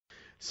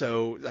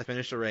So I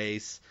finished the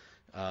race,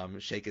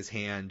 shake his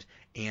hand,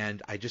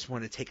 and I just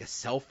want to take a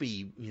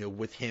selfie,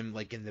 with him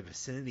like in the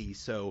vicinity.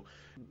 So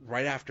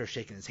right after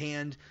shaking his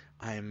hand,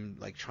 I'm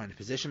like trying to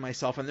position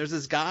myself, and there's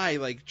this guy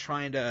like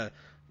trying to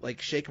like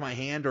shake my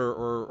hand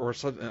or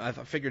something. I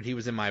figured he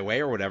was in my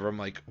way or whatever. I'm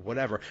like,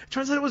 whatever.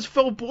 Turns out it was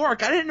Phil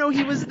Bork. I didn't know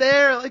he was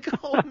there. Like,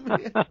 oh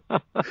man,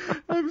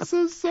 I'm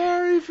so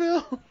sorry,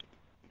 Phil.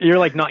 You're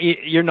like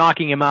you're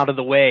knocking him out of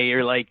the way.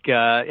 You're like,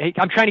 hey,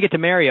 I'm trying to get to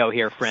Mario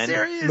here, friend.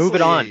 Seriously. Move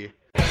it on.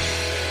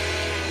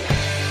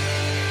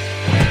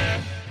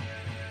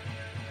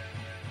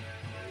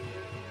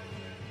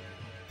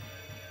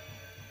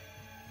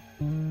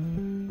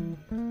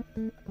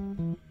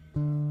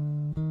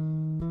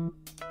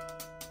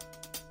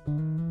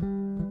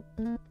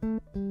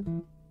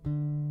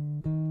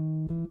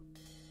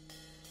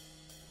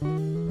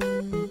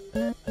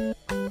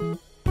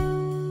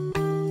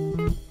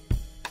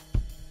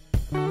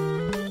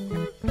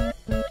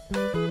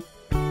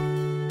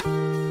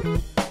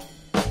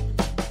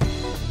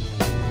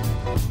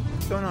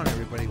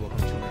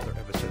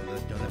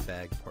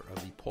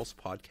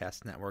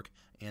 Podcast Network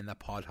and the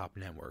Pod Hop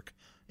Network.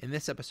 In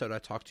this episode, I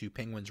talked to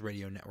Penguins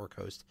Radio Network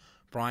host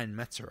Brian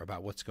Metzer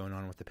about what's going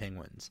on with the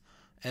Penguins.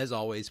 As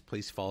always,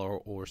 please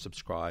follow or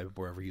subscribe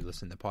wherever you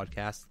listen to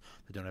podcasts.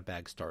 The Donut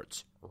Bag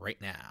starts right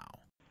now.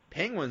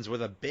 Penguins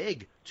with a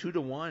big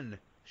 2-1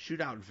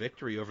 shootout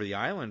victory over the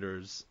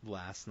Islanders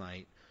last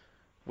night.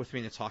 With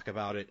me to talk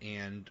about it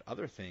and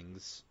other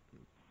things,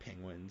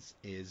 Penguins,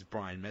 is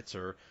Brian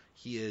Metzer.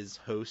 He is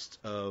host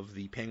of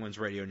the Penguins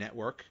Radio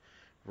Network,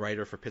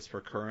 writer for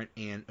Pittsburgh Current,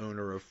 and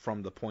owner of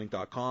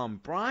FromThePoint.com.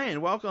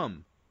 Brian,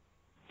 welcome.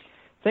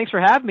 Thanks for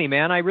having me,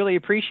 man. I really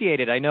appreciate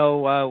it. I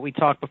know we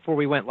talked before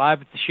we went live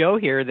at the show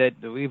here that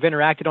we've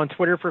interacted on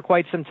Twitter for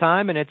quite some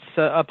time, and it's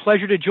a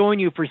pleasure to join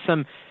you for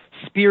some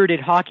spirited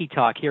hockey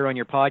talk here on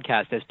your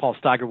podcast, as Paul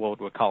Steigerwald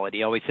would call it.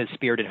 He always says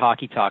spirited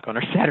hockey talk on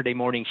our Saturday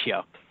morning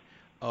show.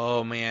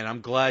 Oh, man,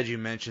 I'm glad you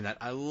mentioned that.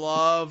 I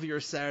love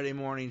your Saturday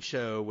morning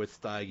show with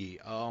Steige.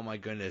 Oh, my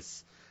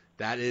goodness.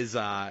 That is,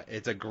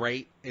 it's a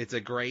great thing. It's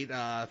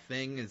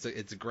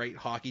a great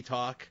hockey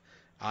talk.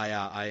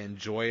 I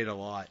enjoy it a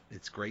lot.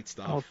 It's great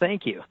stuff. Oh,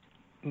 thank you.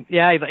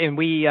 Yeah, and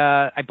we,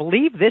 I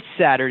believe this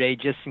Saturday,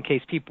 just in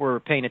case people were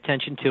paying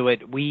attention to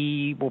it,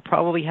 we will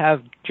probably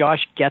have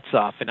Josh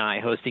Getzoff and I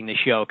hosting the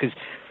show, because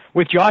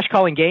with Josh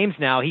calling games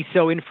now, he's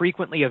so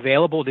infrequently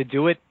available to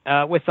do it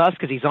with us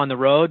because he's on the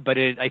road. But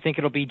I think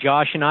it'll be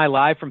Josh and I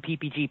live from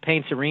PPG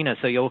Paints Arena.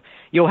 So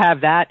you'll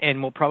have that,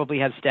 and we'll probably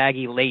have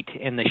Staggy late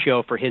in the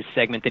show for his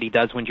segment that he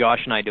does when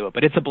Josh and I do it.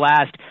 But it's a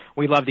blast.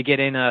 We love to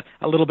get in a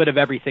little bit of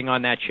everything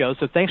on that show.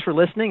 So thanks for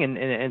listening,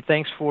 and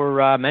thanks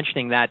for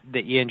mentioning that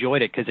you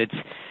enjoyed it, because it's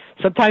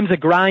sometimes a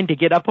grind to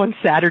get up on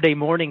Saturday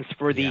mornings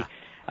for the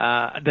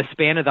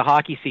span of the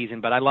hockey season.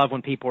 But I love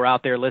when people are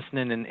out there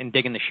listening and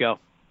digging the show.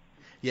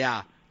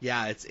 Yeah,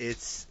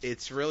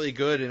 it's really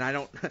good, and I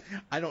don't.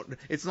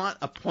 It's not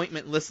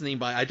appointment listening,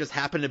 but I just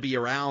happen to be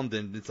around,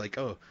 and it's like,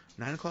 9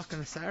 o'clock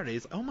on a Saturday.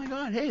 It's, oh my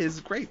God, hey, this is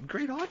great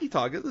hockey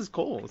talk. This is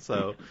cool.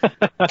 So,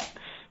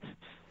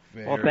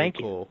 well,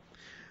 thank you.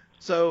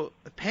 So,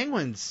 the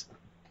Penguins,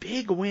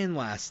 big win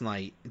last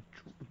night.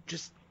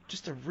 Just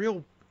a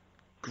real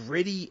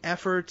gritty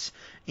effort,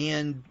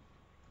 and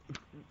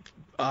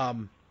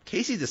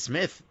Casey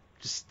Desmith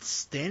just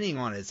standing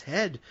on his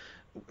head.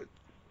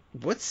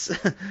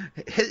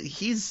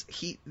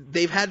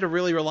 They've had to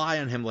really rely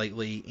on him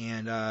lately,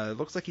 and it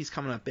looks like he's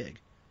coming up big.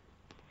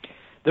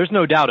 There's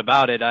no doubt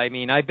about it. I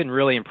mean, I've been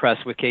really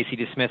impressed with Casey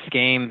DeSmith's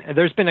game.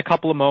 There's been a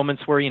couple of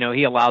moments where,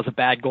 he allows a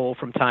bad goal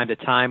from time to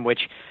time,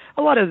 which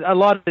a lot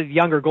of the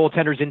younger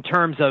goaltenders in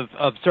terms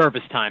of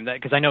service time,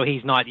 because I know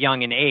he's not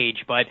young in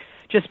age, but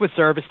just with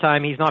service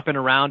time, he's not been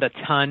around a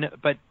ton,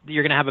 but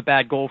you're going to have a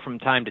bad goal from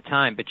time to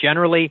time. But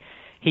generally,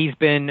 he's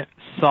been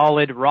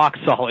solid, rock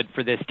solid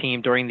for this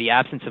team during the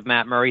absence of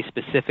Matt Murray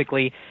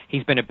specifically.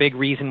 He's been a big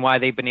reason why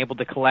they've been able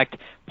to collect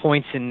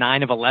points in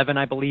 9 of 11,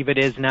 I believe it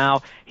is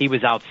now. He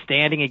was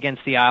outstanding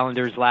against the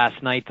Islanders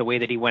last night, the way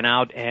that he went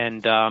out,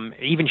 and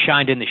even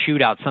shined in the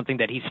shootout, something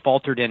that he's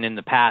faltered in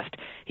the past.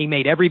 He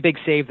made every big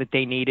save that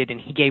they needed, and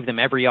he gave them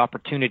every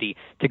opportunity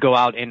to go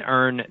out and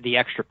earn the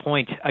extra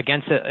point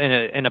against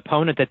an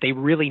opponent that they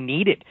really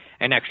needed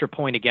an extra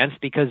point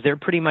against, because they're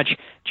pretty much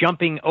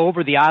jumping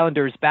over the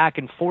Islanders back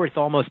and forth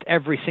almost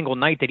every single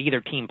night that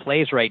either team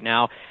plays right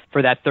now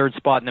for that third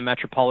spot in the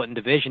Metropolitan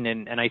Division.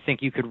 And I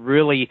think you could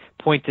really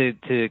point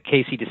to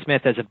Casey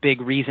DeSmith as a big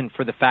reason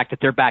for the fact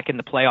that they're back in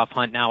the playoff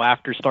hunt now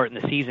after starting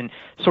the season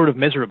sort of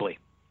miserably.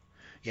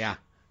 Yeah,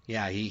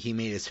 he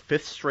made his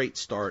 5th straight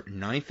start,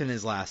 9th in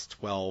his last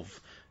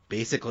 12.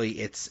 Basically,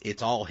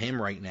 it's all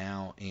him right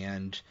now,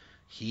 and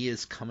he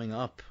is coming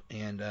up.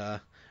 And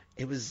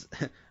it was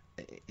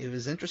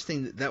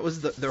interesting. That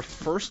was their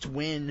first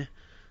win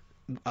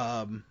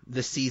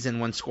this season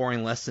when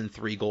scoring less than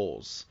 3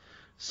 goals.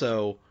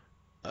 So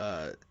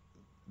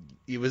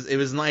it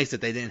was nice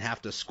that they didn't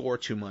have to score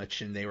too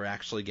much, and they were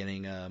actually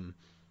getting a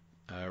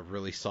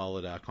really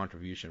solid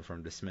contribution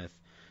from DeSmith.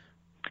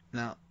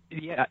 Now,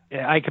 Yeah,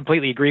 I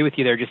completely agree with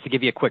you there. Just to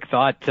give you a quick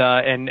thought,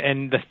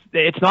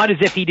 it's not as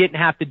if he didn't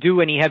have to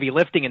do any heavy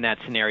lifting in that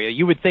scenario.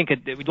 You would think,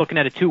 looking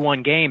at a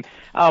 2-1 game,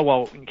 oh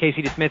well,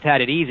 Casey DeSmith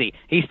had it easy.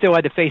 He still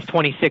had to face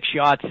 26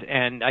 shots,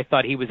 and I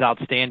thought he was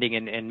outstanding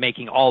in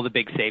making all the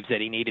big saves that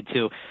he needed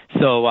to.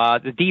 So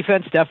the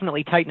defense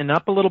definitely tightening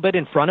up a little bit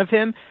in front of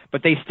him,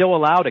 but they still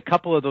allowed a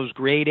couple of those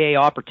grade A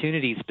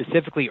opportunities,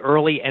 specifically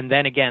early and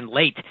then again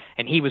late,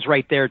 and he was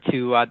right there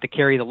to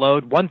carry the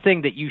load. One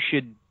thing that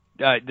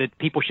that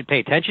people should pay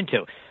attention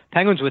to.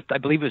 Penguins with, I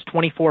believe it was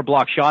 24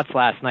 block shots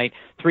last night,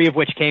 3 of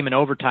which came in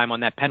overtime on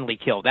that penalty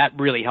kill. That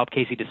really helped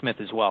Casey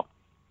DeSmith as well.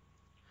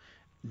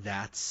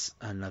 That's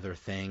another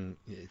thing.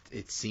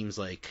 It seems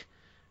like,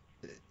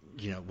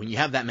 when you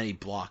have that many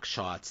block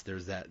shots,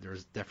 there's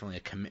definitely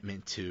a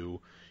commitment to,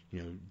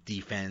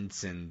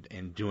 defense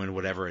and doing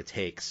whatever it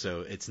takes.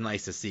 So it's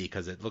nice to see,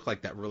 because it looked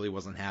like that really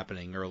wasn't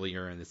happening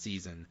earlier in the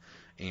season,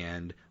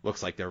 and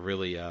looks like they're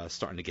really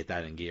starting to get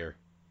that in gear.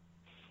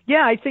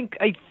 Yeah, I think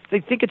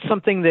it's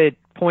something that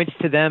points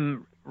to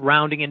them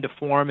rounding into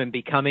form and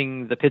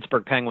becoming the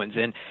Pittsburgh Penguins.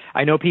 And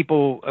I know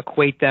people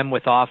equate them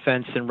with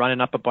offense and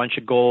running up a bunch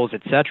of goals,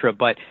 etc.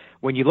 But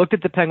when you looked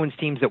at the Penguins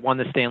teams that won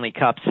the Stanley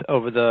Cups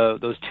over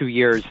those 2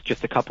 years,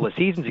 just a couple of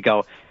seasons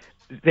ago,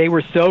 they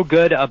were so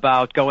good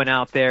about going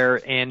out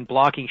there and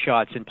blocking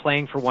shots and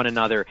playing for one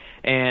another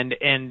and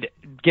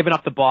giving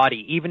up the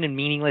body, even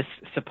in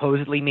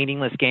supposedly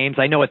meaningless games.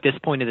 I know at this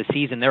point of the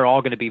season, they're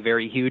all going to be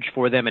very huge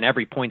for them, and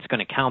every point's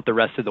going to count the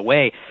rest of the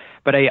way.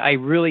 But I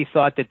really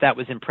thought that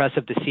was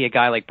impressive to see a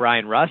guy like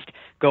Brian Rust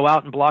go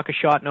out and block a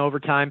shot in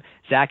overtime.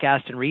 Zach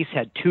Aston-Reese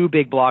had 2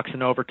 big blocks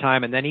in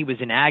overtime, and then he was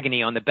in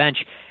agony on the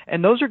bench.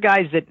 And those are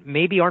guys that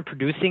maybe aren't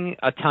producing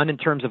a ton in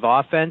terms of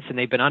offense, and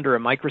they've been under a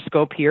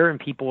microscope here, and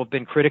people have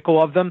been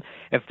critical of them.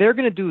 If they're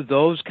going to do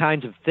those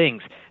kinds of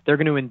things, they're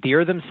going to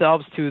endear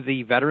themselves to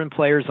the veteran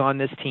players on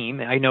this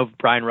team. I know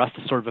Brian Rust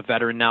is sort of a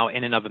veteran now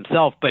in and of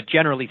himself, but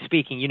generally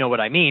speaking, you know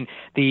what I mean.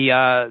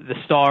 The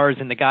stars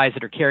and the guys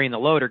that are carrying the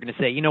load are going to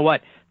say, you know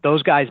what,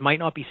 those guys might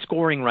not be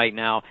scoring right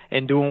now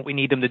and doing what we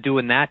need them to do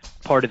in that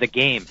part of the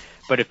game.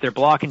 But if they're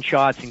blocking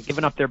shots and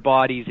giving up their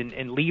bodies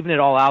and leaving it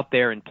all out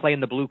there and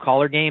playing the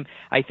blue-collar game,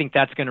 I think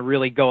that's going to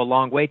really go a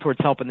long way towards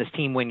helping this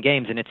team win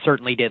games, and it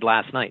certainly did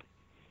last night.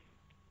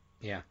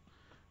 Yeah.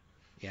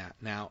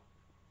 Now,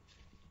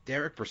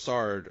 Derick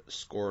Brassard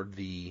scored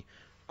the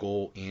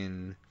goal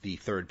in the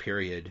third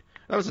period.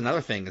 That was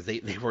another thing, is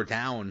they were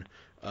down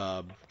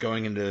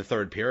going into the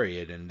third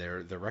period, and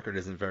their record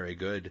isn't very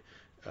good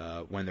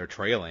when they're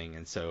trailing,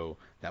 and so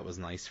that was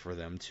nice for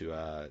them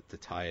to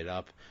tie it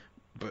up.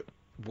 But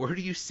where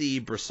do you see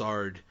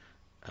Brassard?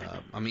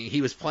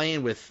 He was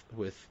playing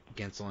with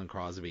Gensel and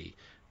Crosby.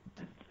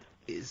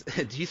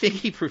 Do you think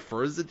he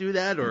prefers to do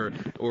that, or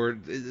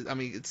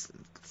it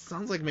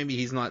sounds like maybe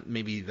he's not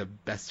the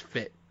best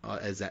fit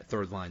as that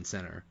third line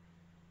center.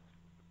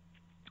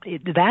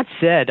 That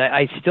said,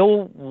 I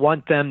still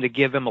want them to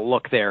give him a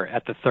look there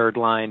at the third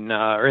line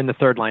or in the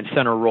third line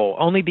center role,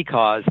 only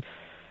because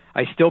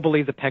I still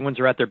believe the Penguins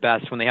are at their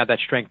best when they have that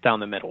strength down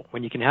the middle.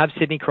 When you can have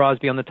Sidney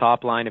Crosby on the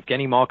top line, if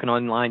Evgeny Malkin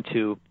on line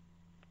two,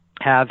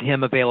 have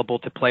him available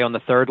to play on the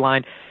third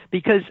line.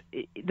 Because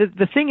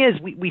the thing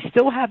is, we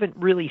still haven't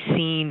really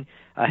seen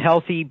a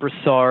healthy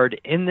Brassard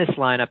in this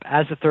lineup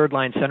as a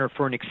third-line center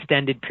for an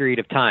extended period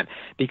of time.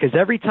 Because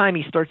every time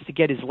he starts to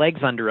get his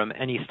legs under him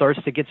and he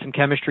starts to get some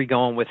chemistry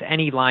going with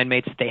any line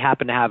mates that they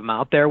happen to have him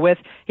out there with,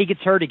 he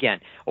gets hurt again.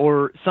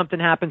 Or something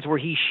happens where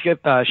he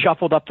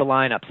shuffled up the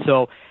lineup.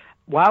 So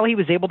while he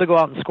was able to go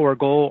out and score a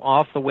goal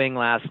off the wing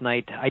last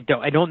night, I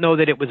don't know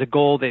that it was a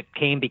goal that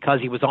came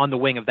because he was on the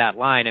wing of that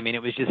line. I mean,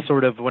 it was just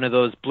sort of one of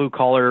those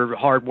blue-collar,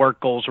 hard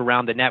work goals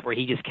around the net where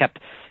he just kept,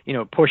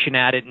 pushing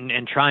at it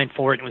and trying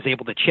for it and was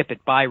able to chip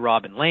it by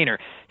Robin Lehner.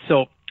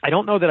 So I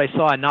don't know that I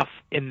saw enough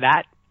in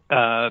that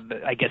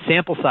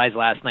sample size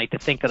last night to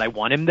think that I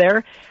want him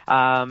there.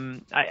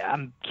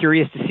 I'm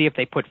curious to see if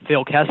they put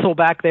Phil Kessel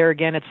back there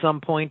again at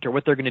some point or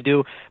what they're going to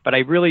do. But I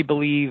really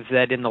believe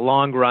that in the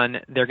long run,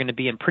 they're going to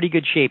be in pretty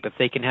good shape if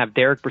they can have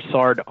Derick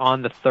Brassard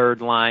on the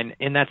third line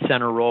in that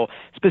center role,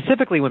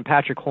 specifically when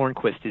Patrick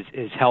Hornqvist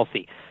is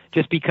healthy.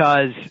 Just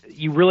because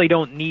you really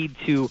don't need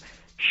to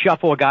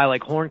shuffle a guy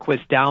like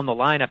Hornqvist down the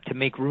lineup to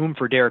make room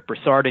for Derick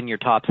Brassard in your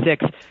top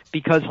six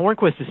because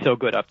Hornqvist is so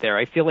good up there.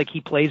 I feel like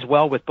he plays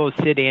well with both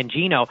Sid and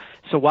Gino,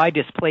 so why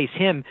displace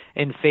him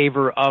in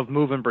favor of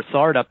moving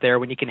Brassard up there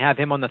when you can have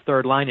him on the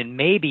third line and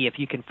maybe if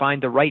you can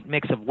find the right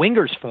mix of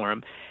wingers for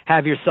him,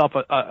 have yourself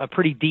a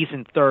pretty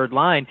decent third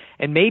line,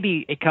 and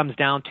maybe it comes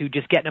down to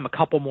just getting him a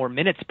couple more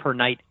minutes per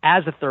night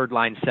as a third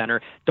line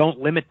center.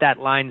 Don't limit that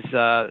line's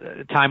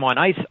time on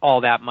ice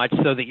all that much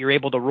so that you're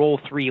able to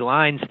roll three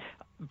lines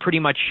pretty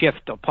much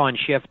shift upon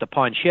shift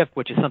upon shift,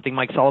 which is something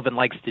Mike Sullivan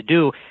likes to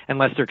do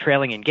unless they're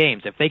trailing in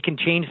games. If they can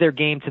change their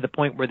game to the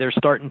point where they're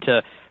starting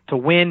to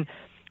win,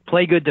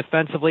 play good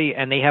defensively,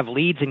 and they have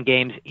leads in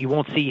games, you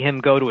won't see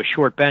him go to a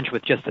short bench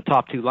with just the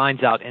top two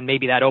lines out, and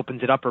maybe that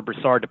opens it up for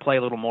Brassard to play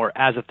a little more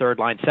as a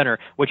third-line center,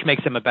 which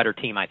makes him a better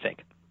team, I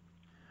think.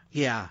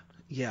 Yeah.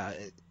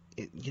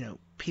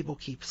 people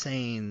keep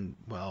saying,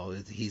 well,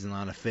 he's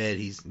not a fit,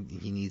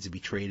 he needs to be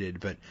traded,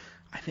 but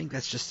I think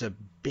that's just a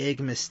big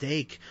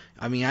mistake.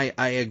 I mean,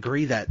 I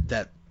agree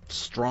that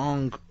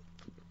strong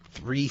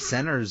three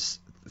centers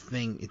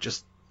thing,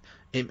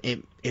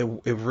 it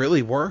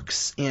really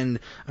works. And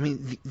I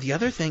mean, the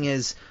other thing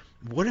is,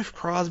 what if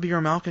Crosby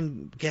or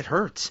Malkin get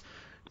hurt?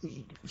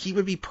 He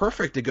would be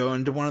perfect to go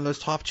into one of those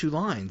top two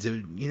lines.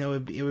 It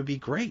would be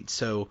great.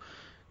 So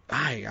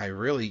I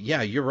really,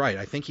 you're right.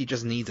 I think he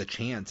just needs a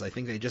chance. I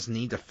think they just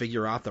need to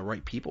figure out the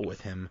right people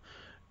with him,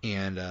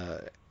 and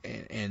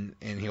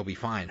he'll be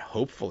fine.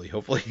 Hopefully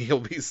he'll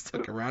be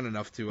stuck around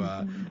enough to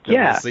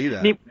we'll see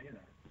that.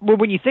 Well,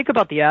 when you think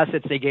about the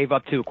assets they gave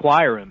up to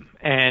acquire him,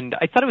 and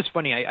I thought it was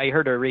funny, I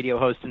heard a radio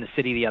host in the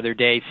city the other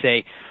day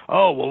say,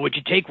 oh, well, would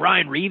you take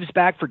Ryan Reeves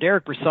back for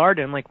Derick Brassard?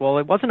 And I'm like, well,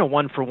 it wasn't a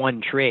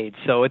one-for-one trade,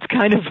 so it's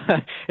kind of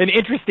an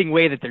interesting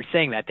way that they're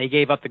saying that. They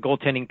gave up the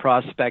goaltending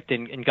prospect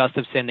in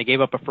Gustafsson, they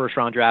gave up a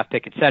first-round draft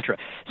pick, etc.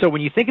 So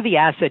when you think of the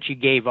assets you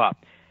gave up,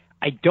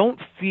 I don't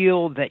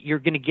feel that you're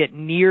going to get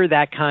near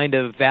that kind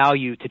of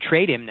value to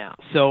trade him now.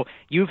 So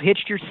you've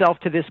hitched yourself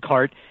to this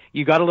cart.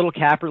 You got a little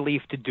cap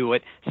relief to do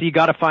it, so you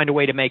got to find a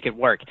way to make it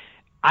work.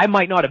 I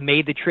might not have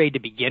made the trade to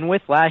begin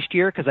with last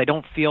year because I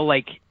don't feel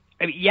like,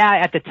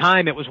 at the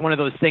time it was one of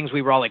those things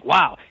we were all like,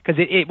 wow, because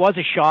it was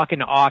a shock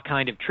and awe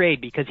kind of trade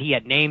because he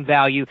had name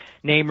value,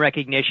 name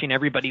recognition.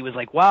 Everybody was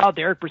like, wow,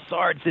 Derick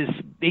Brassard's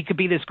he could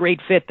be this great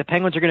fit. The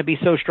Penguins are going to be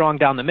so strong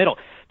down the middle.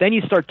 Then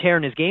you start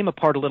tearing his game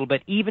apart a little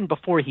bit even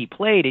before he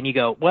played, and you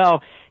go,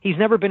 well, he's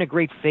never been a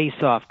great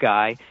face-off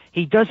guy.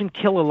 He doesn't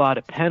kill a lot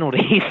of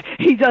penalties.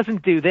 He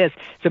doesn't do this.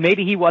 So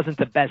maybe he wasn't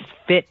the best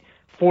fit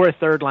for a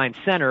third-line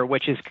center,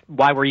 which is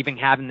why we're even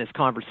having this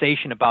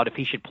conversation about if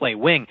he should play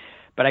wing.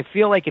 But I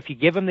feel like if you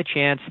give him the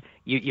chance,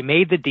 you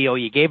made the deal,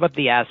 you gave up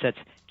the assets,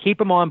 keep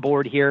him on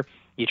board here.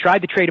 You tried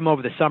to trade him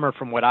over the summer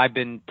from what I've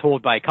been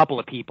told by a couple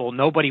of people.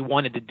 Nobody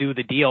wanted to do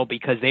the deal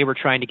because they were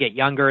trying to get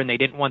younger and they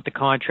didn't want the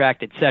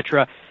contract,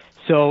 etc.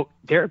 So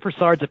Derick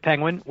Brassard's a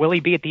Penguin. Will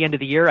he be at the end of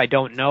the year? I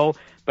don't know.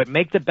 But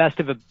make the best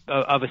of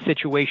a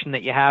situation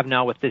that you have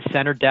now with this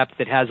center depth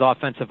that has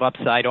offensive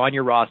upside on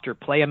your roster.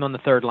 Play him on the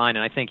third line,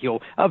 and I think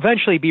you'll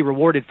eventually be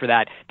rewarded for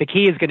that. The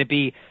key is going to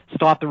be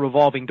stop the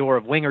revolving door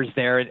of wingers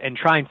there and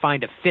try and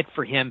find a fit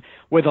for him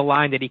with a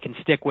line that he can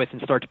stick with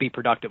and start to be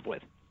productive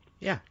with.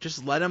 Yeah,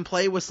 just let him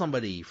play with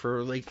somebody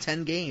for like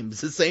 10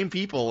 games. The same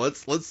people.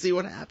 Let's see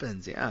what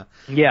happens. Yeah.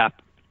 Yeah.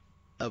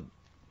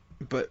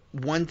 But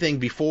one thing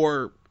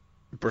before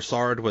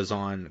Brassard was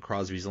on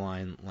Crosby's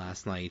line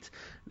last night,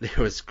 there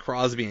was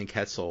Crosby and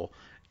Kessel,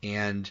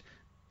 and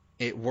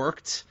it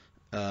worked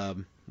a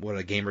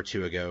game or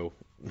two ago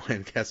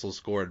when Kessel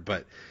scored,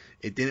 but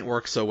it didn't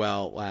work so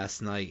well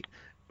last night.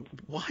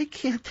 Why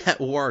can't that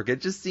work? It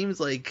just seems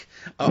like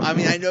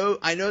I know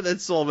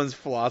that's Sullivan's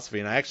philosophy,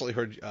 and I actually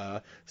heard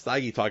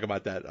Steige talk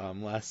about that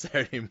last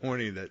Saturday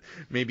morning, that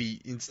maybe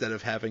instead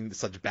of having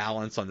such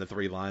balance on the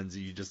three lines,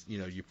 you just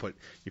you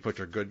put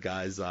your good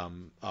guys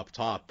up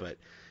top, but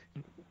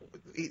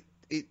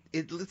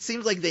it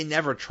seems like they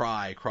never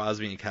try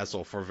Crosby and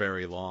Kessel for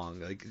very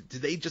long. Like,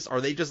 are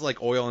they just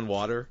like oil and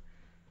water?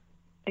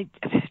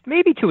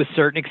 Maybe to a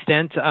certain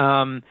extent.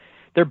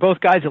 They're both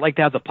guys that like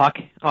to have the puck,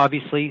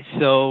 obviously.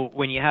 So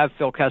when you have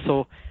Phil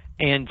Kessel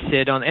and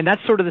Sid on, and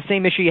that's sort of the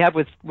same issue you have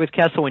with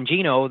Kessel and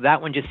Gino,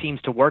 that one just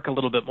seems to work a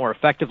little bit more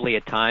effectively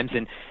at times.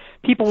 And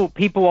people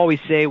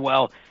always say,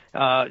 well,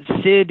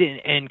 Sid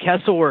and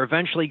Kessel are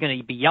eventually going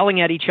to be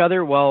yelling at each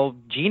other. Well,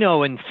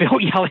 Gino and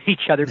Phil yell at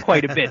each other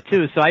quite a bit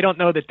too, so I don't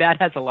know that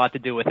has a lot to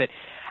do with it.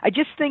 I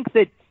just think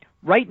that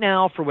right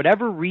now, for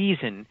whatever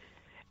reason,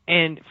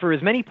 and for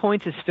as many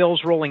points as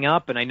Phil's rolling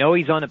up, and I know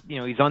he's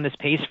on this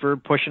pace for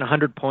pushing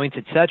 100 points,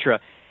 etc.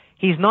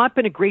 He's not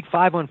been a great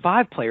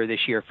 5-on-5 player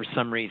this year for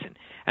some reason,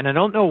 and I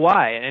don't know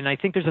why. And I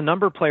think there's a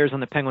number of players on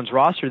the Penguins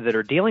roster that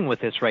are dealing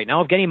with this right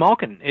now. Evgeny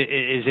Malkin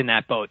is in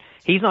that boat.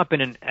 He's not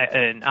been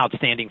an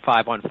outstanding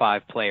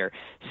 5-on-5 player.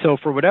 So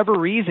for whatever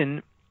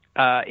reason,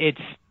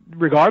 it's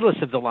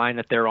regardless of the line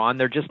that they're on,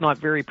 they're just not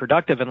very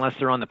productive unless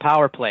they're on the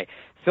power play.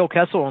 Phil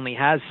Kessel only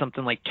has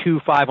something like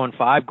 2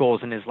 5-on-5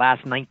 goals in his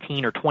last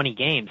 19 or 20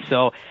 games.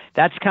 So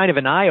that's kind of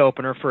an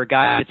eye-opener for a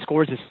guy that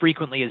scores as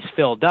frequently as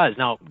Phil does.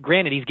 Now,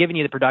 granted, he's giving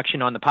you the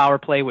production on the power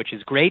play, which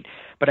is great,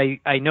 but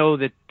I know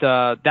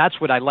that that's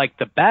what I like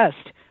the best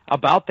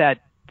about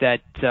that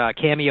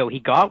cameo he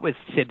got with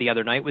Sid the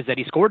other night, was that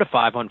he scored a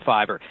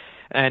 5-on-5er.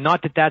 And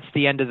not that that's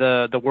the end of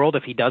the world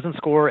if he doesn't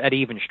score at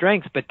even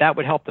strength, but that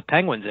would help the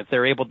Penguins if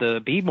they're able to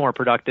be more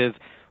productive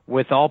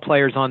with all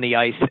players on the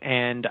ice.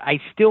 And I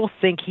still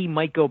think he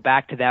might go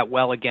back to that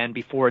well again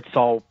before it's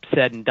all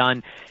said and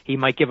done. He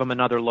might give them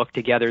another look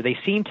together. They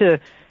seem to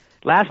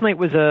 – last night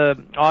was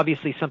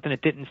obviously something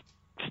that didn't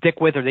stick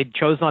with, or they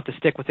chose not to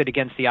stick with it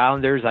against the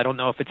Islanders. I don't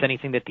know if it's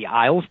anything that the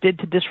Isles did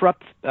to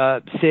disrupt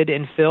Sid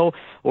and Phil,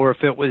 or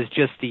if it was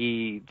just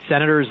the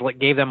Senators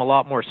gave them a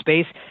lot more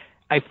space.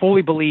 I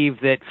fully believe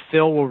that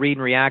Phil will read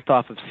and react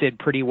off of Sid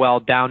pretty well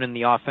down in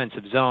the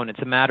offensive zone. It's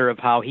a matter of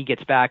how he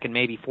gets back and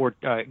maybe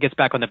gets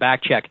back on the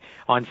back check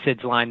on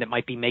Sid's line that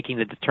might be making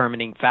the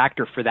determining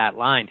factor for that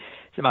line.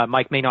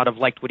 Mike may not have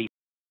liked what he